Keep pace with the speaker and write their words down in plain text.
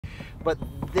But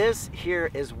this here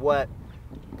is what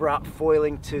brought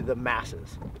foiling to the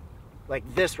masses. Like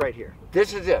this right here.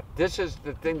 This is it. This is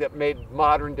the thing that made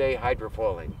modern day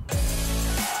hydrofoiling.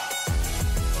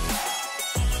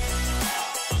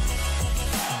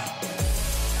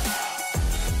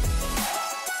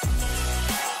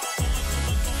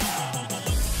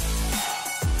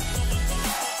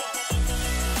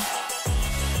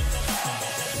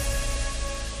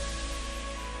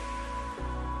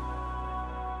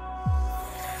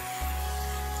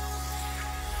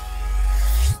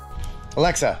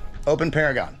 Alexa, open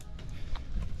Paragon.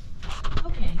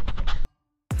 Okay.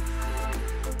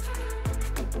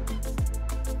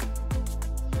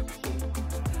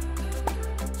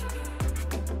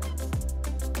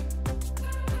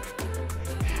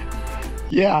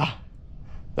 Yeah,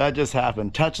 that just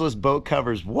happened. Touchless boat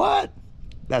covers, what?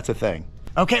 That's a thing.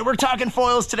 Okay, we're talking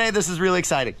foils today. This is really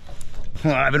exciting.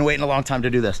 I've been waiting a long time to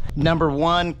do this. Number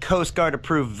one, Coast Guard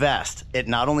approved vest. It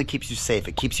not only keeps you safe,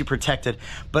 it keeps you protected,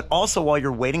 but also while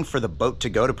you're waiting for the boat to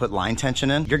go to put line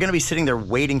tension in, you're gonna be sitting there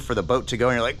waiting for the boat to go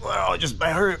and you're like, well,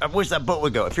 I wish that boat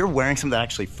would go. If you're wearing something that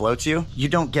actually floats you, you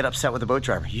don't get upset with the boat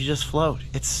driver. You just float.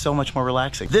 It's so much more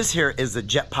relaxing. This here is the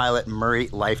Jet Pilot Murray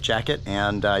Life Jacket,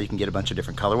 and you can get a bunch of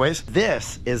different colorways.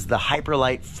 This is the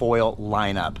HYPERLITE foil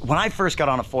lineup. When I first got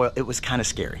on a foil, it was kind of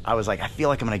scary. I was like, I feel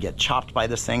like I'm gonna get chopped by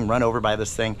this thing, run over by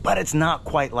this thing, but it's not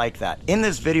quite like that. In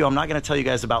this video, I'm not gonna tell you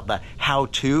guys about the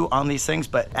how-to on these things,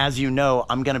 but as you know,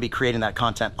 I'm gonna be creating that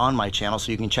content on my channel,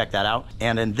 so you can check that out.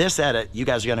 And in this edit, you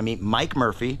guys are gonna meet Mike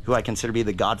Murphy, who I consider to be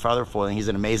the Godfather of foiling. He's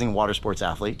an amazing water sports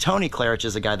athlete. Tony Klarich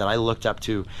is a guy that I looked up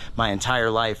to my entire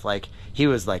life. Like, he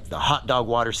was like the hot dog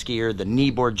water skier, the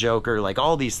kneeboard joker, like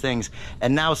all these things,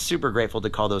 and now super grateful to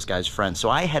call those guys friends. So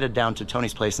I headed down to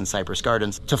Tony's place in Cypress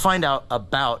Gardens to find out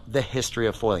about the history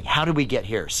of foiling. How did we get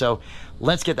here? So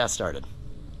let's get that started.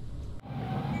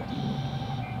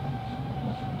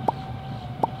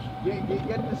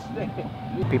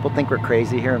 People think we're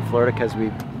crazy here in Florida because we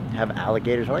have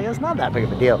alligators. Well, it's not that big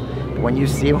of a deal. But when you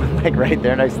see one like right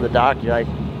there next to the dock, you're like,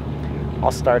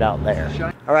 I'll start out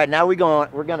there. All right, now we're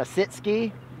gonna sit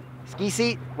ski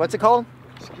seat. What's it called?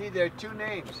 Ski, there are two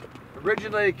names.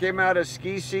 Originally it came out as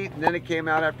ski seat, and then it came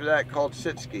out after that called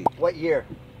sit ski. What year?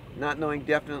 Not knowing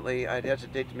definitely, I'd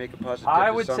hesitate to make a positive I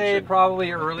would assumption. say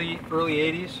probably early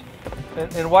 80s.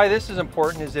 And why this is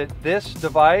important is that this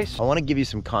device... I want to give you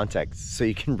some context so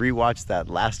you can rewatch that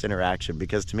last interaction,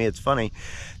 because to me it's funny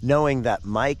knowing that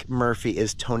Mike Murphy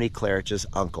is Tony Klarich's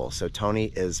uncle. So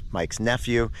Tony is Mike's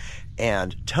nephew,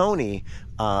 and Tony,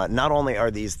 not only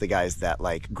are these the guys that,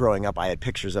 like, growing up I had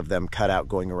pictures of them cut out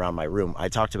going around my room. I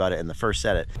talked about it in the first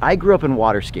edit. I grew up in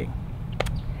water skiing.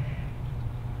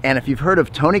 And if you've heard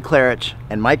of Tony Klarich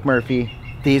and Mike Murphy,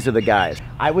 these are the guys.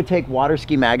 I would take Water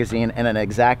Ski Magazine and an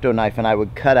X-Acto knife and I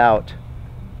would cut out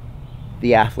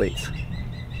the athletes.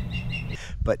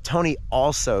 But Tony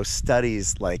also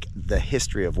studies like the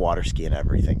history of water ski and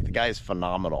everything. The guy is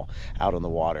phenomenal out on the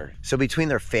water. So between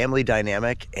their family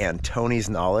dynamic and Tony's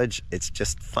knowledge, it's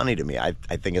just funny to me. I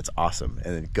think it's awesome,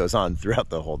 and it goes on throughout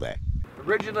the whole day.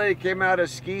 Originally it came out as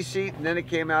ski seat, and then it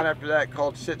came out after that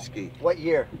called sit ski. What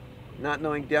year? Not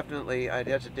knowing definitely, I'd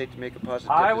hesitate to make a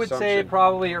positive I would assumption. say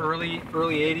probably early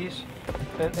 80s.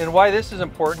 And why this is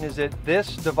important is that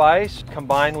this device,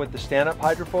 combined with the stand-up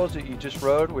hydrofoils that you just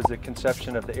rode, was the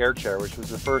conception of the air chair, which was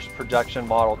the first production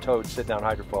model towed sit-down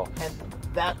hydrofoil. And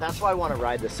that's why I want to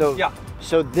ride this. So, yeah.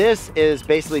 So this is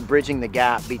basically bridging the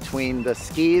gap between the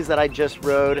skis that I just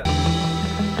rode. Yeah.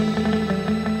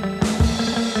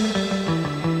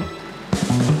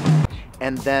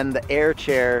 And then the air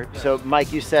chair. Yes. So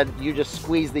Mike, you said you just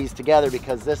squeeze these together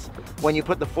because this, when you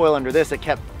put the foil under this, it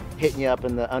kept hitting you up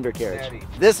in the undercarriage. Daddy.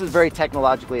 This is very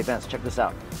technologically advanced. Check this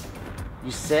out.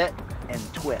 You sit and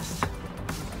twist.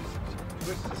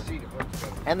 Twist the seat.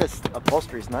 And this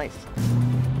upholstery is nice.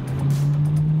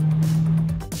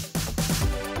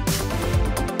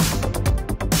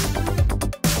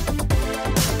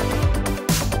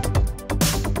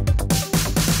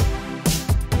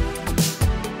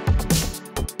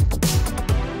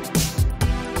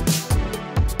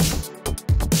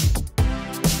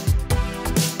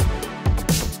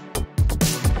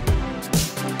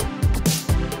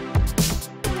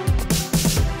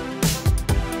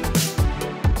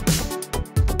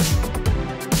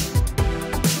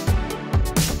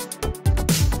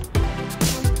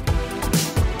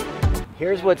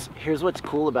 Here's what's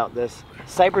cool about this.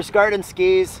 Cypress Garden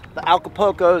skis, the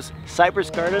Acapulco's, Cypress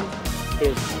Garden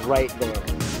is right there.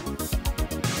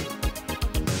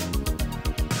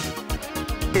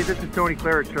 Hey, this is Tony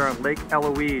Klarich here on Lake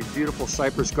Eloise, beautiful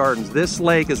cypress gardens. This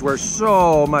lake is where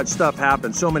so much stuff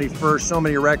happens, so many firsts, so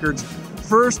many records.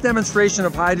 First demonstration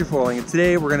of hydrofoiling, and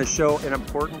today we're going to show an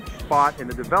important spot in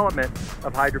the development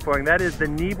of hydrofoiling. That is the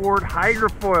kneeboard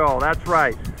hydrofoil. That's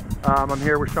right. I'm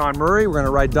here with Shaun Murray. We're going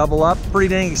to ride double up. Pretty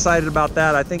dang excited about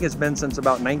that. I think it's been since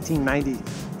about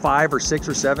 1995 or 6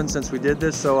 or 7 since we did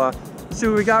this. So let's see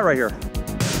what we got right here.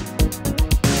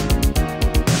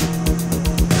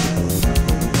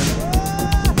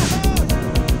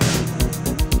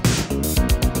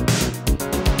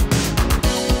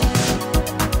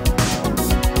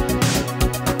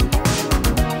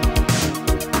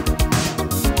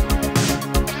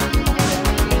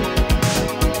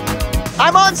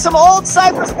 I'm on some old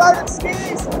Cypress Garden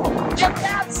skis. Get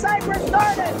that Cypress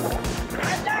Garden.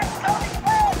 And there's Tony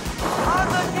Klarich on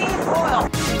the knee foil.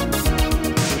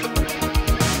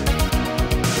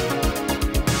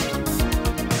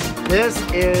 This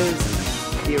is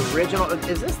the original.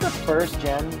 Is this the first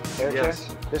gen air chair?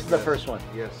 Yes. This is the first one?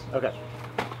 Yes. Okay.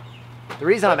 The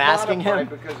reason I'm asking him.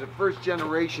 Because the first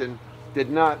generation did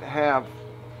not have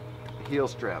heel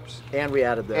straps. And we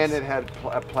added this. And it had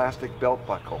a plastic belt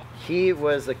buckle. He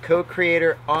was the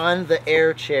co-creator on the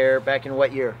air chair back in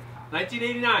what year?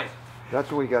 1989.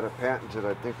 That's when we got it patented.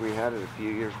 I think we had it a few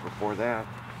years before that.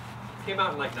 Came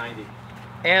out in like 90.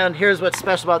 And here's what's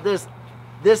special about this.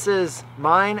 This is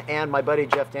mine and my buddy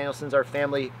Jeff Danielson's. Our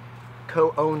family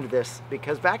co-owned this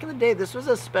because back in the day, this was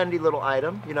a spendy little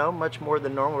item, you know, much more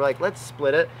than normal. We're like, let's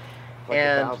split it. Like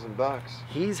and $1,000.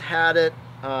 He's had it.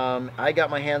 I got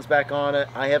my hands back on it.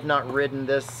 I have not ridden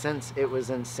this since it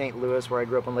was in St. Louis, where I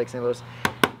grew up on Lake St. Louis.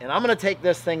 And I'm gonna take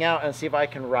this thing out and see if I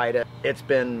can ride it. It's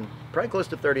been probably close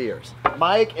to 30 years.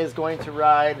 Mike is going to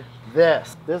ride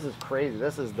this. This is crazy.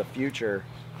 This is the future.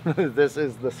 This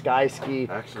is the Sky Ski,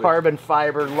 Actually, carbon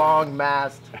fiber, long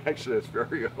mast. Actually, it's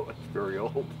very old. It's very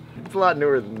old. It's a lot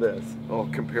newer than this. Oh,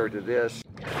 compared to this.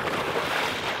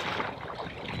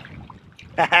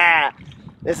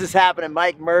 This is happening.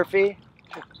 Mike Murphy,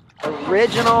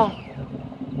 original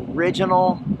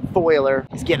foiler,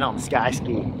 is getting on the Sky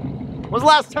Ski. When was the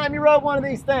last time you rode one of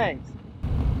these things?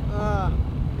 I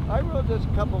rode this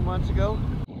a couple months ago.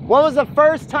 When was the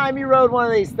first time you rode one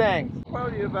of these things?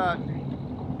 Probably about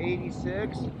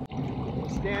 86.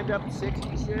 Stand up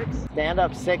 66. Stand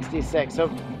up 66. So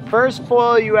first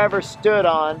foil you ever stood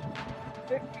on.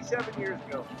 57 years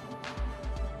ago.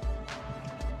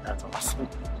 That's awesome.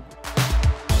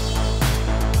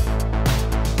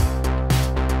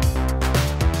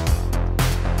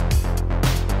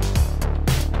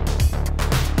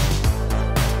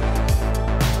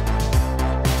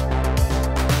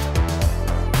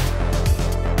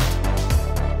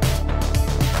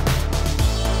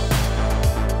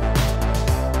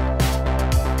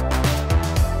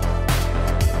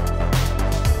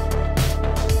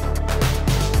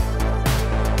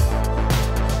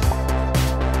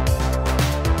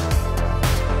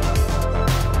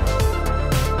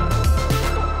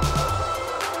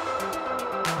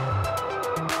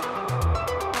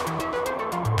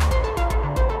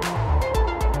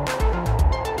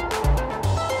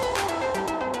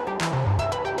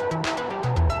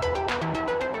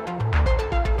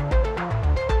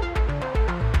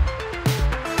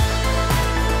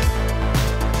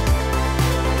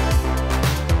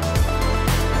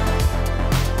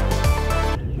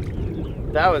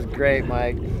 That was great,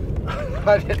 Mike.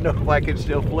 I didn't know if I could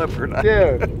still flip or not.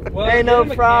 Dude, Well, hey, no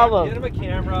problem. Get him a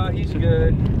camera, he's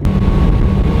good.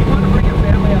 You want to bring your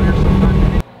family out here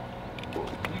sometime?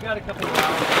 You got a couple of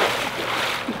hours.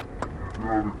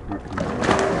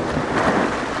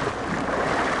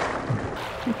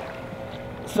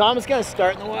 So I'm just gonna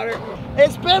start in the water.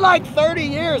 It's been like 30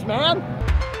 years, man.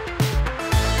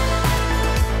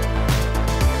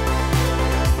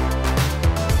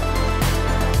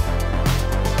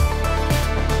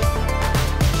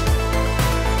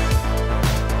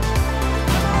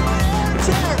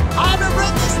 I haven't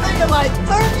ridden this thing in like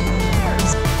 30 years.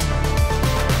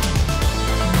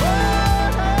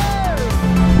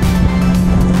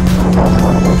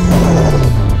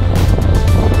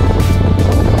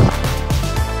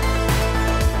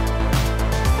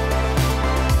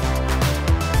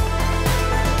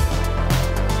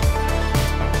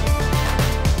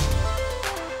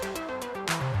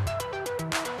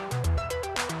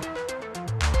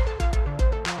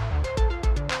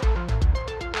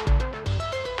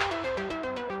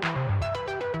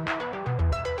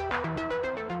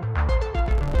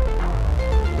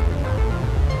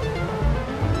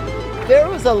 There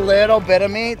was a little bit of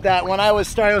me that when I was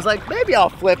starting, I was like, maybe I'll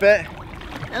flip it.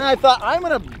 And I thought, I'm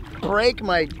gonna break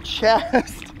my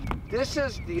chest This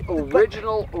is the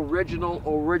original.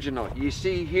 You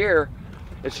see here,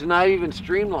 it's not even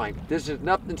streamlined. This is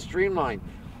nothing streamlined.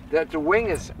 That the wing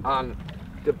is on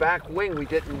the back wing. We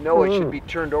didn't know it should be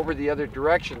turned over the other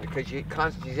direction because you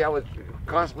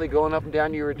constantly going up and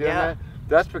down. You were doing that.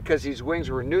 That's because these wings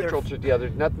were neutral to the other.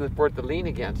 Nothing for it to lean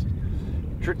against.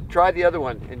 Try the other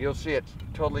one and you'll see it's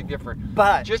totally different.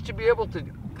 But just to be able to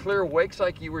clear wakes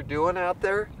like you were doing out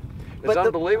there, it's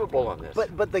unbelievable on this.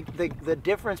 But the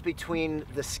difference between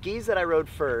the skis that I rode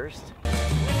first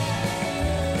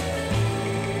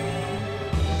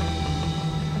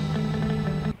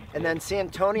and then seeing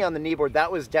Tony on the kneeboard,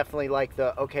 that was definitely like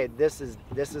the, okay, this is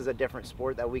a different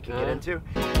sport that we can get into.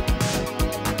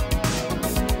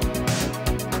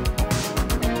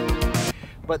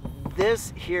 But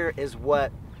this here is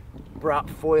what brought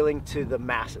foiling to the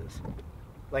masses.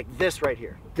 Like this right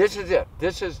here. This is it.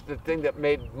 This is the thing that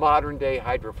made modern day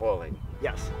hydrofoiling.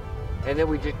 Yes. And then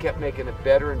we just kept making it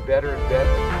better and better and better.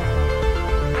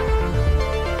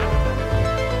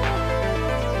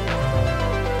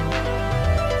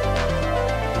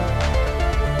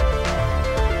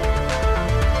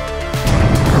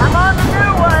 I'm on the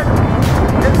new one.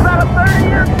 It's about a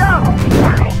 30-year jump.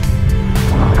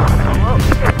 Whoa.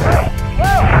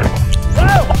 Whoa.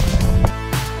 Whoa.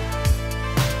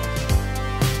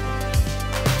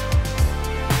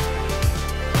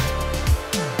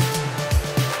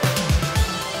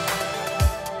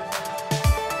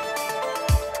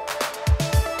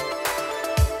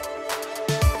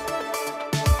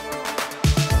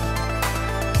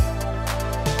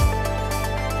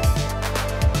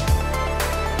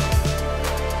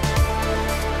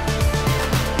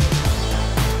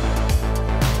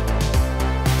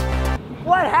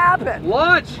 What happened?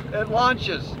 Launch! It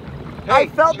launches. Hey, I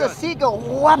felt the seat go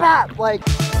whap up like.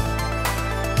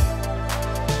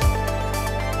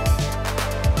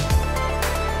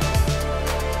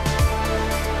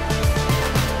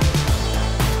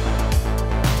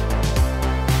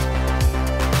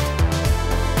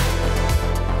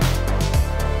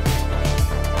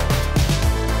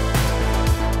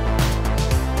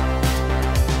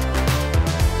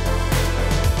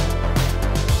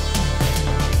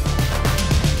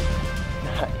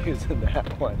 Using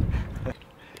that one.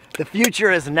 The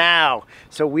future is now.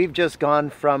 So we've just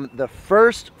gone from the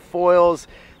first foils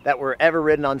that were ever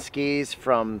ridden on skis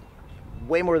from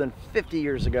way more than 50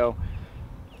 years ago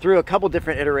through a couple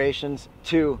different iterations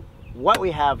to what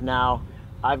we have now.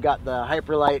 I've got the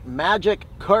HYPERLITE Magic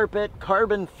Carpet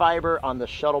carbon fiber on the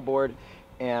shuttle board,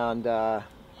 and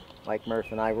like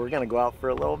Murph and I, we're gonna go out for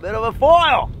a little bit of a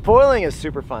foil. Foiling is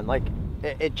super fun. Like,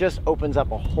 it just opens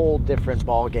up a whole different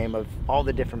ball game of all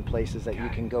the different places that you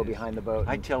can go behind the boat.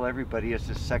 I tell everybody it's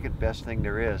the second best thing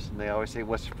there is, and they always say,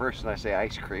 what's the first? And I say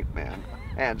ice cream, man,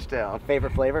 hands down.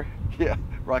 Favorite flavor? Yeah,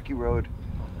 Rocky Road.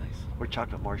 Oh, nice. Or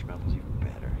chocolate marshmallows, even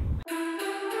better.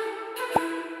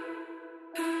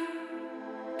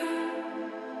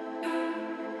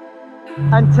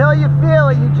 Until you feel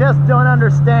it, you just don't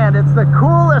understand. It's the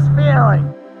coolest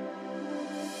feeling.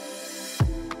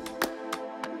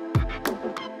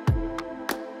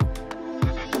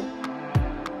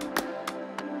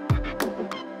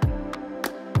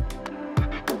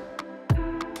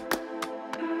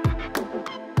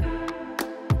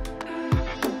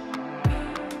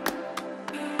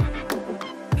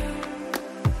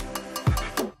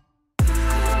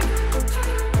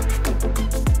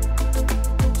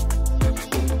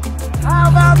 How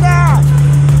about that?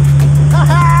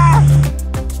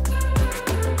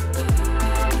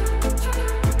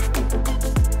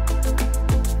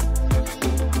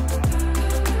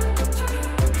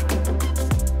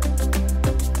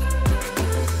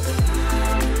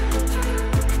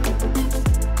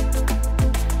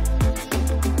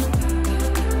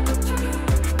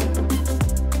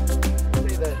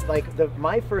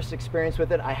 My first experience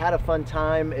with it, I had a fun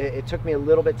time. It took me a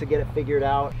little bit to get it figured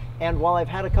out. And while I've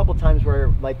had a couple times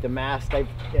where like the mast, I've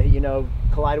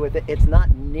collided with it, it's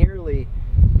not nearly,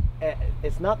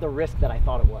 it's not the risk that I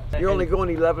thought it was. You're only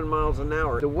going 11 miles an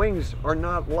hour. The wings are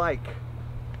not like,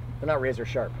 they're not razor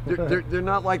sharp. they're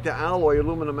not like the alloy,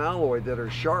 aluminum alloy that are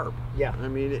sharp. Yeah. I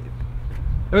mean,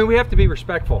 we have to be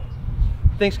respectful.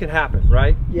 Things can happen,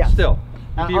 right? Yeah. Still.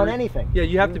 On anything. Yeah,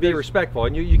 you have to be respectful,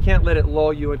 and you can't let it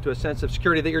lull you into a sense of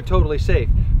security that you're totally safe,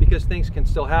 because things can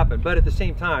still happen. But at the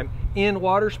same time, in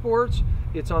water sports,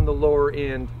 it's on the lower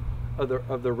end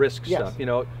of the risk stuff. You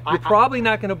know, you're probably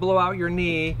not going to blow out your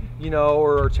knee,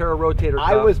 or tear a rotator cuff.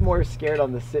 I was more scared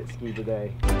on the sit ski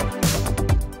today.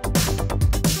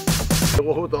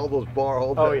 with all those bar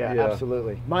holds. Oh yeah,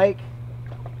 absolutely. Mike,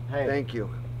 hey. Thank you.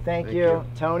 Thank you.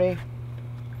 Tony.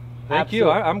 Thank you.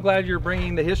 I'm glad you're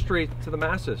bringing the history to the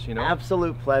masses, you know.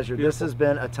 Absolute pleasure. Beautiful. This has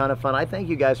been a ton of fun. I thank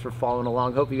you guys for following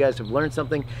along. Hope you guys have learned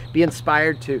something, be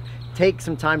inspired to take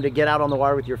some time to get out on the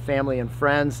water with your family and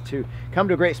friends, to come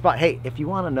to a great spot. Hey, if you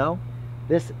want to know,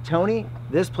 Tony,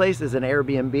 this place is an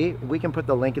Airbnb. We can put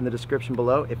the link in the description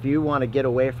below. If you want to get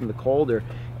away from the cold or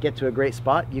get to a great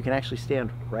spot, you can actually stand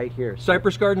right here.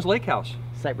 Cypress Gardens Lake House.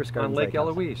 Cypress Gardens on Lake House.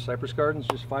 Eloise. Cypress Gardens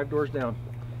just 5 doors down.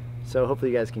 So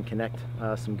hopefully you guys can connect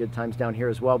some good times down here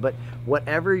as well. But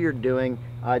whatever you're doing,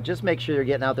 just make sure you're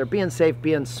getting out there, being safe,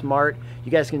 being smart.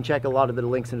 You guys can check a lot of the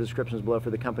links in the descriptions below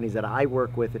for the companies that I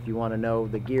work with if you want to know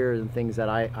the gear and things that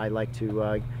I like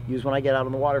to use when I get out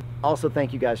on the water. Also,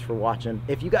 thank you guys for watching.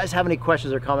 If you guys have any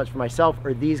questions or comments for myself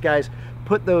or these guys,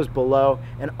 put those below.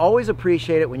 And always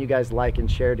appreciate it when you guys like and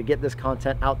share to get this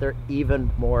content out there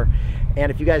even more.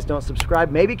 And if you guys don't subscribe,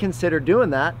 maybe consider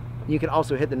doing that. You can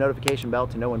also hit the notification bell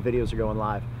to know when videos are going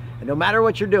live. And no matter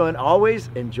what you're doing, always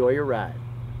enjoy your ride.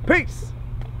 Peace.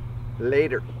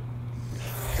 Later.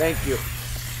 Thank you.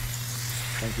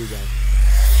 Thank you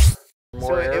guys.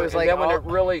 So it was like, then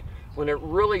when it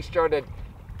really started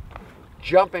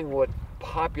jumping with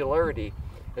popularity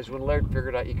is when Laird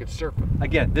figured out you could surf it.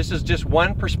 Again, this is just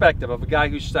one perspective of a guy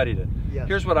who studied it. Yes.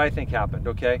 Here's what I think happened,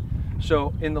 okay?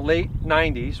 So in the late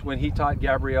 90s, when he taught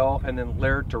Gabrielle and then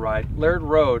Laird to ride, Laird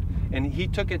rode, and he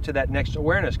took it to that next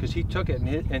awareness because he took it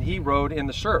and he rode in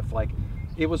the surf. Like,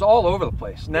 it was all over the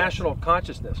place, national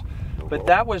consciousness. But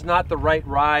that was not the right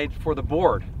ride for the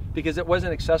board because it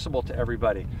wasn't accessible to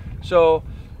everybody. So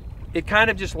it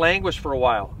kind of just languished for a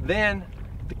while. Then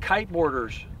the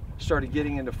kiteboarders started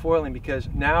getting into foiling because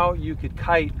now you could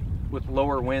kite with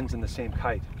lower winds in the same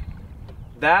kite.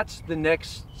 That's the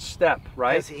next step,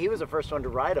 right? He was the first one to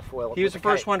ride a foil. He was the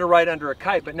first one to ride under a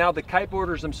kite, but now the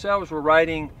kiteboarders themselves were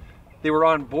riding, they were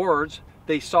on boards,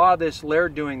 they saw this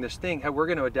Laird doing this thing, hey, we're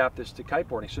going to adapt this to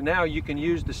kiteboarding. So now you can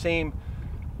use the same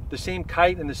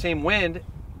kite and the same wind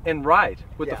and ride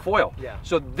with the foil. Yeah.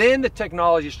 So then the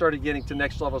technology started getting to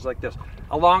next levels like this.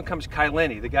 Along comes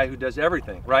Kyleni, the guy who does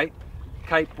everything, right?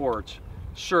 Kiteboards,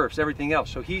 surfs, everything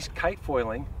else. So he's kite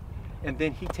foiling, and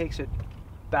then he takes it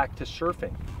back to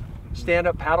surfing,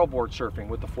 stand-up paddleboard surfing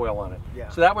with the foil on it. Yeah.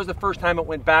 So that was the first time it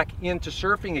went back into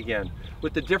surfing again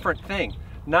with the different thing,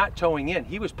 not towing in.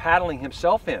 He was paddling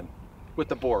himself in with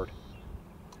the board.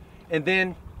 And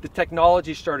then the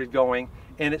technology started going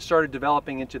and it started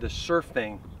developing into the surf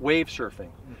thing, wave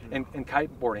surfing and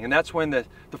kiteboarding. And that's when the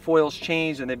foils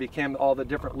changed and they became all the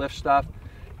different lift stuff.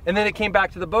 And then it came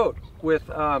back to the boat with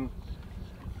well,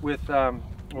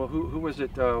 who was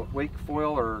it, Wake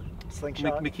Foil or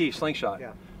Slingshot? McKee, Slingshot.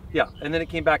 Yeah. Yeah, and then it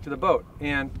came back to the boat.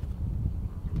 And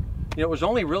you know, it was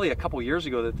only really a couple years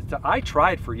ago that I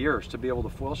tried for years to be able to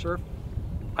foil surf.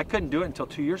 I couldn't do it until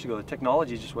 2 years ago. The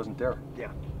technology just wasn't there.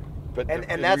 Yeah. But And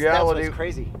in that's reality, what's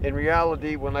crazy. In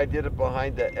reality, when I did it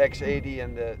behind the X80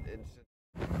 and the